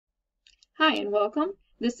Hi and welcome.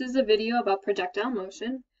 This is a video about projectile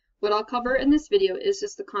motion. What I'll cover in this video is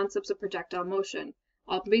just the concepts of projectile motion.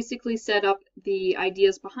 I'll basically set up the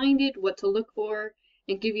ideas behind it, what to look for,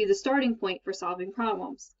 and give you the starting point for solving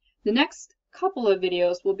problems. The next couple of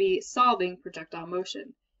videos will be solving projectile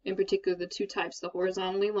motion, in particular the two types, the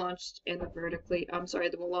horizontally launched and the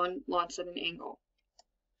the one launched at an angle.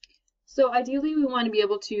 So ideally we want to be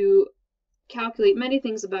able to calculate many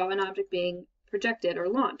things about an object being projected or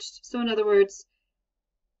launched. So in other words,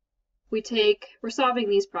 we're solving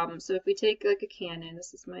these problems. So if we take like a cannon,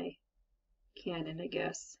 this is my cannon, I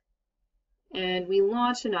guess, and we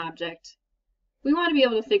launch an object, we want to be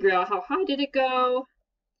able to figure out how high did it go,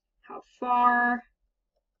 how far,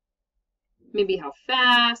 maybe how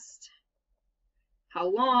fast, how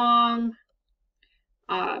long,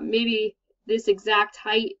 maybe this exact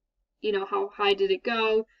height, how high did it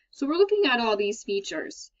go. So we're looking at all these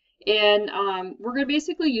features. And we're going to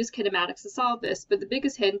basically use kinematics to solve this, but the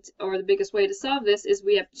biggest hint or the biggest way to solve this is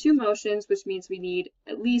we have two motions, which means we need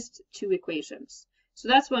at least two equations. So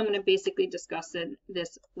that's what I'm going to basically discuss in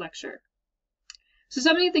this lecture. So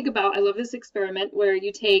something to think about, I love this experiment where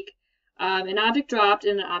you take an object dropped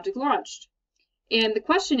and an object launched. And the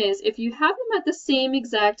question is, if you have them at the same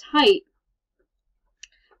exact height,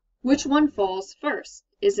 which one falls first?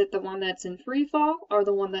 Is it the one that's in free fall or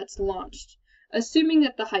the one that's launched? Assuming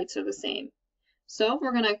that the heights are the same. So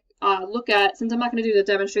we're going to look at, since I'm not going to do the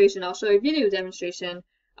demonstration, I'll show you a video demonstration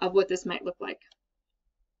of what this might look like.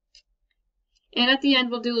 And at the end,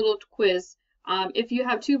 we'll do a little quiz. If you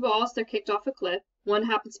have two balls, they're kicked off a cliff. One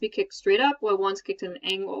happens to be kicked straight up, while one's kicked at an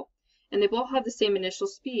angle. And they both have the same initial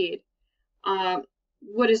speed.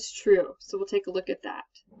 What is true? So we'll take a look at that.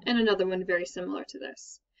 And another one very similar to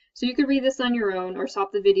this. So you could read this on your own or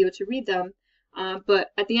stop the video to read them.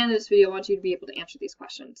 But at the end of this video, I want you to be able to answer these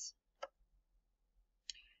questions.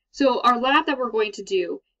 So our lab that we're going to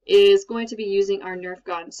do is going to be using our Nerf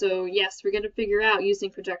gun. So yes, we're going to figure out using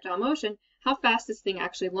projectile motion how fast this thing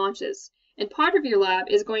actually launches. And part of your lab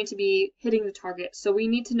is going to be hitting the target. So we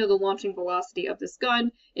need to know the launching velocity of this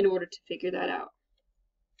gun in order to figure that out.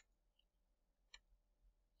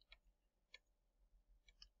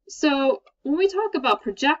 So when we talk about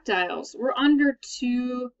projectiles, we're under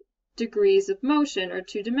two degrees of motion or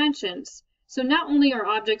two dimensions. So not only are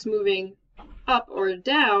objects moving up or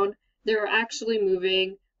down, they're actually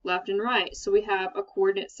moving left and right. So we have a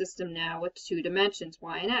coordinate system now with two dimensions,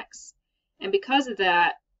 y and x. And because of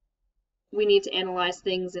that, we need to analyze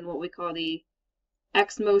things in what we call the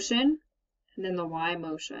x motion and then the y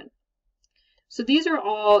motion. So these are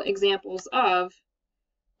all examples of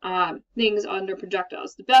things under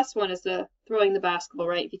projectiles. The best one is the throwing the basketball,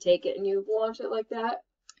 right? If you take it and you launch it like that.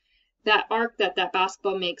 That arc that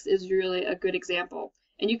basketball makes is really a good example.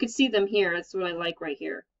 And you can see them here. That's what I like right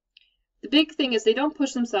here. The big thing is they don't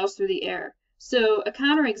push themselves through the air. So a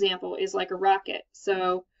counterexample is like a rocket.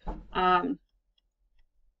 So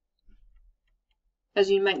as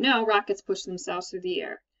you might know, rockets push themselves through the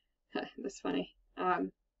air. That's funny. So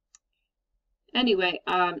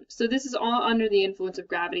this is all under the influence of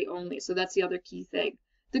gravity only. So that's the other key thing.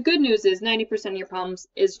 The good news is 90% of your problems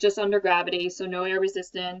is just under gravity, so no air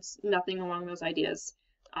resistance, nothing along those ideas.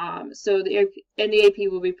 So the AP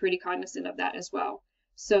will be pretty cognizant of that as well.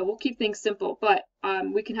 So we'll keep things simple, but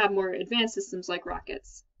we can have more advanced systems like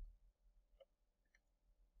rockets.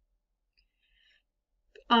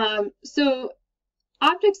 So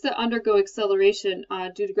objects that undergo acceleration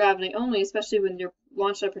due to gravity only, especially when they're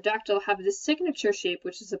launched at a projectile, have this signature shape,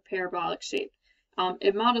 which is a parabolic shape.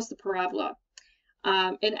 It models the parabola.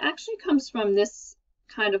 It actually comes from this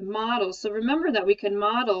kind of model. So remember that we can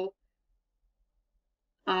model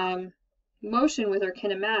motion with our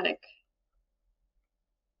kinematic.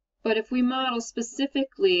 But if we model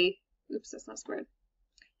specifically, oops, that's not squared,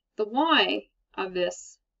 the y of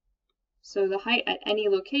this, so the height at any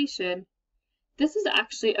location, this is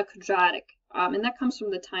actually a quadratic. And that comes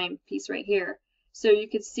from the time piece right here. So you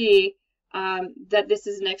can see that this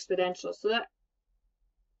is an exponential. So that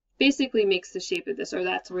basically makes the shape of this, or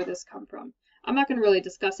that's where this comes from. I'm not going to really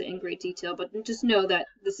discuss it in great detail, but just know that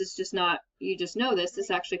this is just not, you just know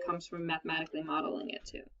this actually comes from mathematically modeling it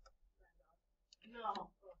too.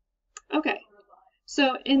 Okay,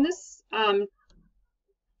 so in this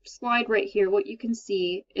slide right here, what you can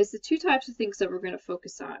see is the two types of things that we're going to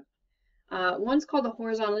focus on. One's called the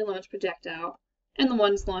horizontally launched projectile, and the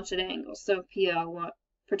one's launched at angles. So PL,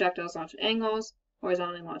 projectiles launched at angles,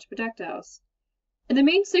 horizontally launched projectiles. And the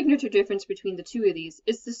main signature difference between the two of these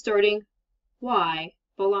is the starting y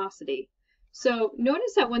velocity. So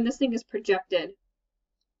notice that when this thing is projected,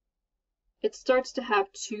 it starts to have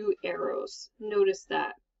two arrows. Notice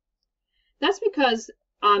that. That's because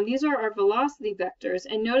these are our velocity vectors,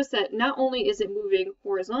 and notice that not only is it moving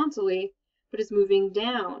horizontally, but it's moving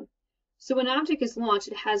down. So when an object is launched,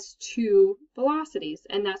 it has two velocities,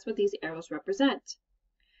 and that's what these arrows represent.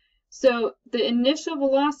 So the initial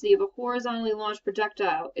velocity of a horizontally launched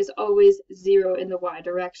projectile is always 0 in the y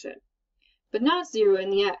direction, but not 0 in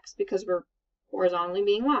the x, because we're horizontally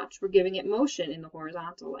being launched. We're giving it motion in the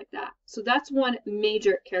horizontal like that. So that's one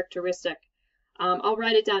major characteristic. I'll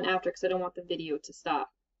write it down after because I don't want the video to stop.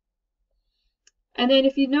 And then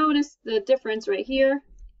if you notice the difference right here,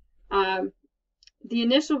 the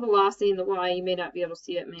initial velocity in the y, you may not be able to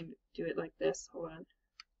see it. Maybe do it like this. Hold on.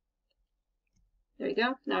 There you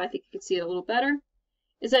go. Now I think you can see it a little better.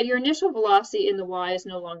 Is that your initial velocity in the y is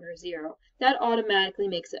no longer 0. That automatically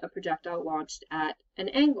makes it a projectile launched at an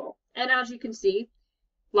angle. And as you can see,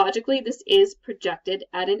 logically, this is projected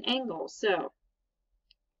at an angle. So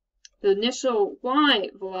the initial y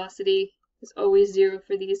velocity is always 0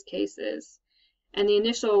 for these cases. And the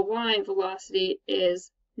initial y velocity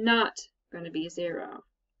is not going to be 0.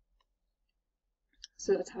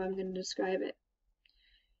 So that's how I'm going to describe it.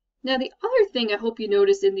 Now the other thing I hope you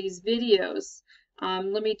notice in these videos,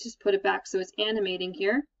 let me just put it back so it's animating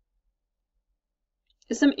here,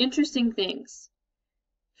 is some interesting things.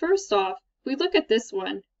 First off, if we look at this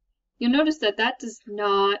one, you'll notice that that does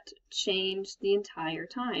not change the entire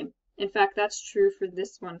time. In fact, that's true for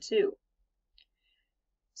this one too.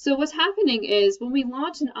 So what's happening is when we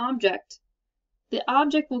launch an object, the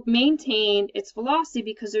object will maintain its velocity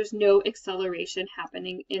because there's no acceleration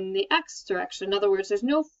happening in the x direction. In other words, there's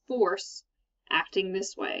no force acting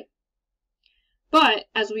this way. But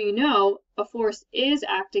as we know, a force is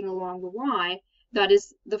acting along the y. That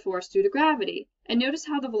is the force due to gravity. And notice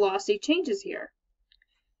how the velocity changes here.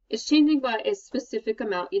 It's changing by a specific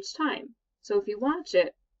amount each time. So if you watch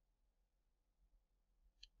it,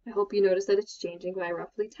 I hope you notice that it's changing by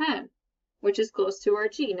roughly 10. Which is close to our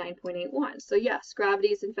g, 9.81. So yes, gravity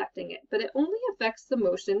is affecting it, but it only affects the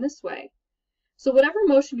motion this way. So whatever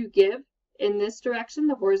motion you give in this direction,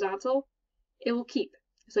 the horizontal, it will keep.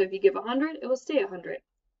 So if you give 100, it will stay 100. If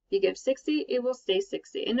you give 60, it will stay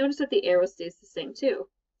 60. And notice that the arrow stays the same too.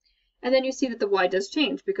 And then you see that the y does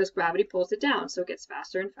change because gravity pulls it down, so it gets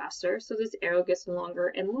faster and faster, so this arrow gets longer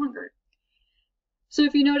and longer. So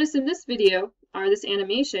if you notice in this video, or this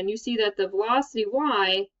animation, you see that the velocity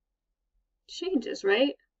y changes,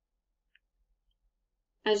 right?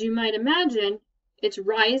 As you might imagine, it's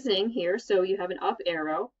rising here, so you have an up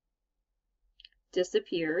arrow,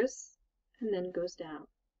 disappears, and then goes down.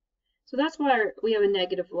 So that's why we have a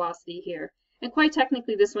negative velocity here. And quite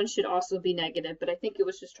technically, this one should also be negative, but I think it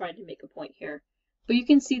was just trying to make a point here. But you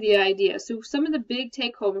can see the idea. So some of the big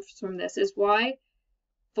take-homes from this is why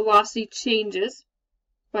velocity changes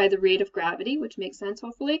by the rate of gravity, which makes sense,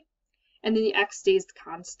 hopefully, and then the x stays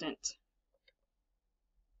constant.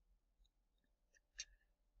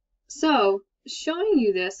 So, showing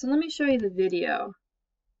you this, so let me show you the video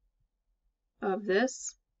of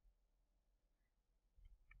this.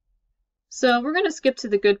 So we're going to skip to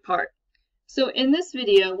the good part. So in this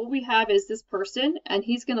video, what we have is this person, and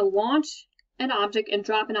he's going to launch an object and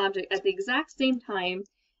drop an object at the exact same time,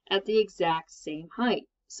 at the exact same height.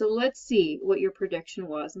 So let's see what your prediction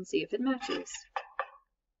was and see if it matches.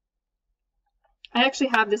 I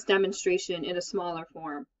actually have this demonstration in a smaller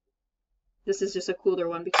form. This is just a cooler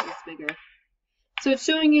one because it's bigger. So it's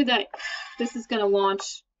showing you that this is going to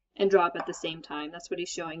launch and drop at the same time. That's what he's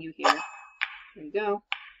showing you here. There you go.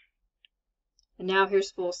 And now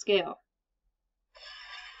here's full scale.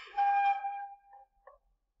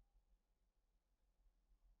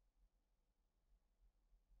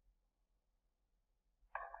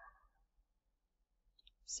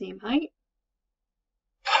 Same height.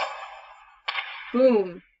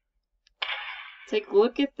 Boom. Take a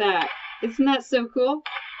look at that. Isn't that so cool?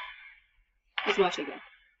 Let's watch it again.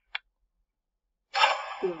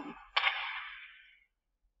 Boom.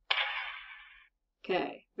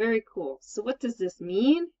 Okay, very cool. So what does this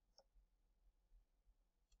mean?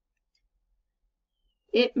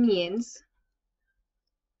 It means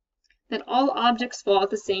that all objects fall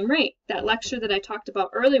at the same rate. That lecture that I talked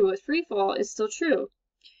about earlier with free fall is still true.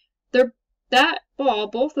 That ball,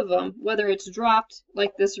 both of them, whether it's dropped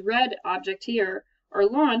like this red object here or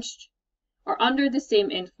launched, are under the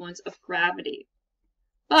same influence of gravity.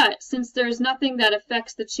 But since there's nothing that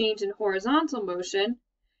affects the change in horizontal motion,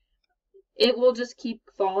 it will just keep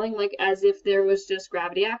falling like as if there was just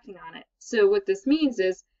gravity acting on it. So what this means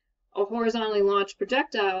is a horizontally launched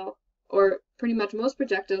projectile, or pretty much most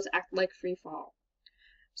projectiles, act like free fall.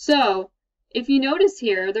 So if you notice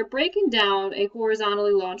here, they're breaking down a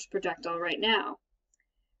horizontally launched projectile right now.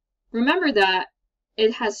 remember that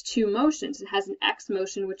it has two motions. It has an X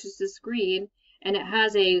motion, which is this green, and it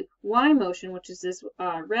has a Y motion, which is this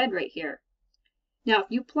red right here. Now, if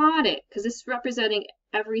you plot it, because this is representing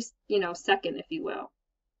every, second, if you will,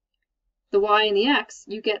 the Y and the X,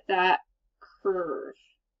 you get that curve.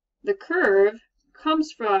 The curve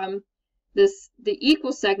comes from the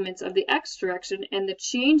equal segments of the X direction and the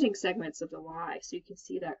changing segments of the Y. So you can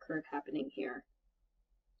see that curve happening here.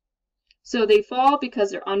 So they fall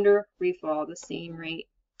because they're under refall the same rate.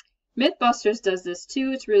 Mythbusters does this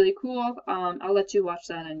too. It's really cool. I'll let you watch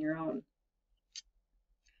that on your own.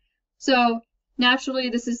 So naturally,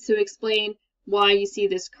 this is to explain why you see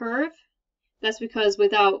this curve. That's because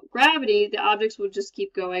without gravity, the objects would just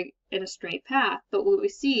keep going in a straight path. But what we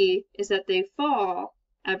see is that they fall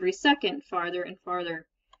every second farther and farther.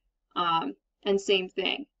 And same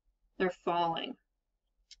thing, they're falling.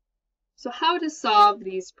 So how to solve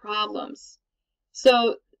these problems?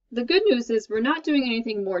 So the good news is we're not doing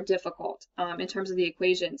anything more difficult in terms of the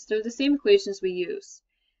equations. They're the same equations we use.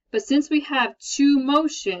 But since we have two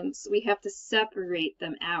motions, we have to separate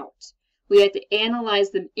them out. We have to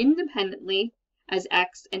analyze them independently as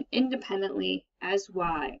X and independently as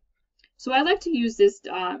Y. So I like to use this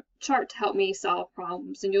chart to help me solve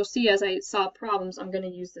problems. And you'll see as I solve problems, I'm going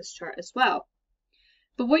to use this chart as well.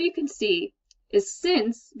 But what you can see is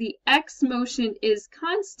since the X motion is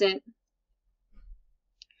constant,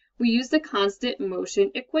 we use the constant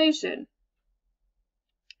motion equation.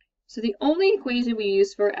 So the only equation we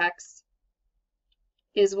use for X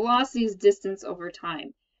is velocity's distance over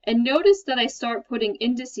time. And notice that I start putting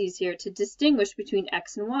indices here to distinguish between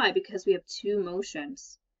X and Y because we have two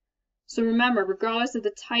motions. So remember, regardless of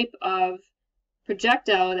the type of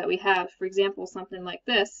projectile that we have, for example, something like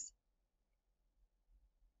this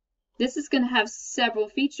is going to have several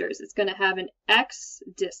features. It's going to have an X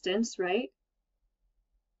distance, right?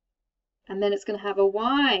 And then it's going to have a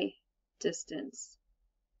Y distance.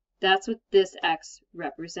 That's what this X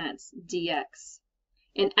represents, dx.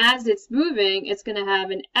 And as it's moving, it's going to have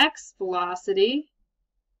an X velocity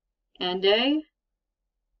and a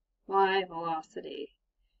Y velocity.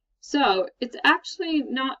 So it's actually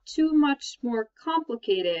not too much more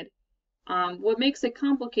complicated. What makes it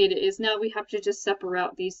complicated is now we have to just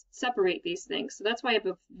separate these things. So that's why I have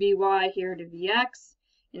a Vy here to Vx,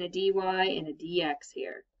 and a dy and a dx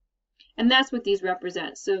here. And that's what these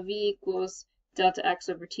represent. So V equals delta x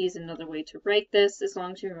over t is another way to write this, as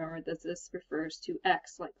long as you remember that this refers to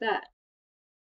x like that.